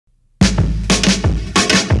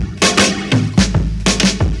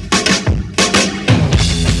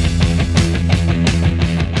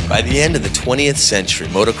By the end of the 20th century,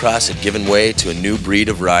 motocross had given way to a new breed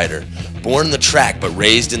of rider, born in the track but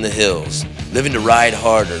raised in the hills, living to ride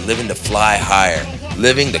harder, living to fly higher,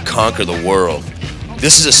 living to conquer the world.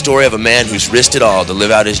 This is a story of a man who's risked it all to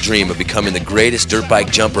live out his dream of becoming the greatest dirt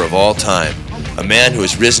bike jumper of all time, a man who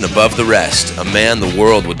has risen above the rest, a man the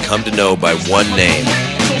world would come to know by one name.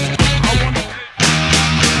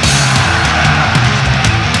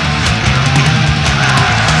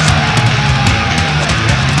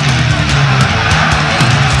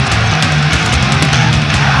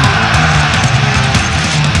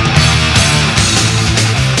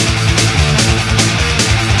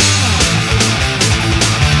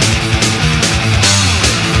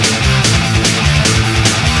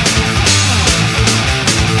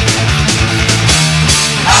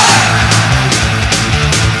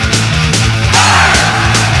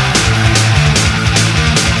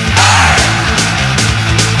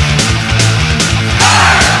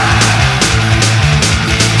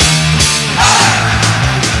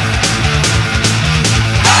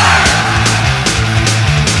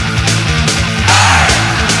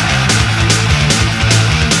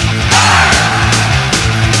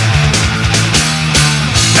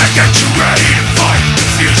 Get you ready to fight, the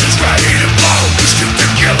fuse is ready to blow. You shoot to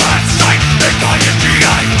kill on sight, they call you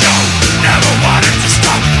G.I. Joe. Never wanted to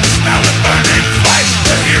stop, smell the burning flames.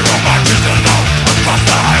 The hero marches alone, across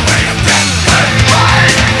the highway of death. And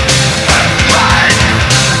ride, and ride,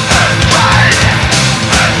 and ride,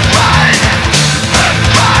 and ride, and ride, and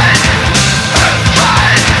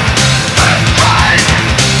ride, and ride,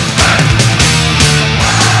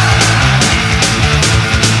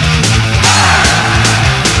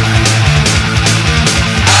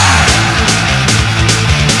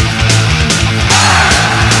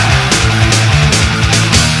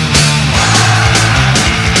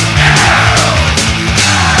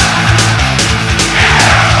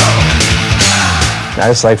 I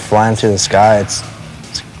just like flying through the sky.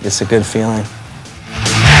 It's a good feeling.